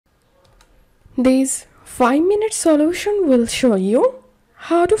This 5-minute solution will show you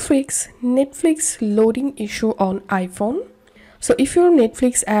how to fix Netflix loading issue on iPhone. So if your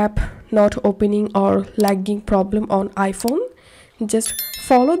Netflix app not opening or lagging problem on iPhone, just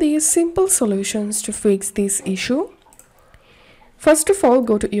follow these simple solutions to fix this issue. First of all,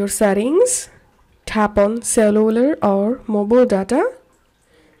 go to your settings, tap on cellular or mobile data,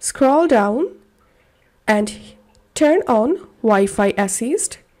 scroll down and turn on Wi-Fi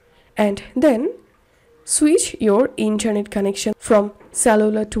assist, and then switch your internet connection from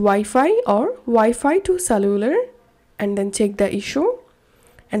cellular to Wi-Fi or Wi-Fi to cellular, and then check the issue.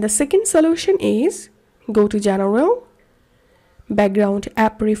 And the second solution is go to General, Background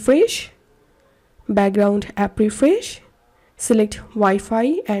App Refresh, select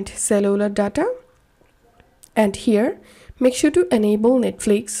Wi-Fi and cellular data, and here make sure to enable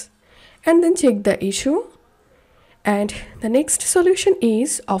Netflix and then check the issue. And the next solution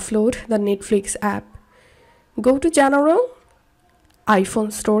is offload the Netflix app. Go to General,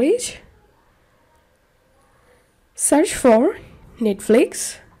 iPhone storage, search for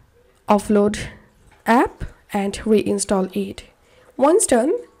Netflix, offload app and reinstall it. Once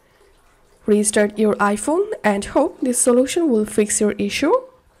done, restart your iPhone and hope this solution will fix your issue.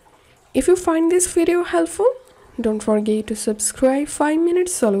 If you find this video helpful, don't forget to subscribe 5-minute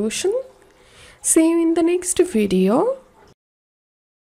solution. See you in the next video.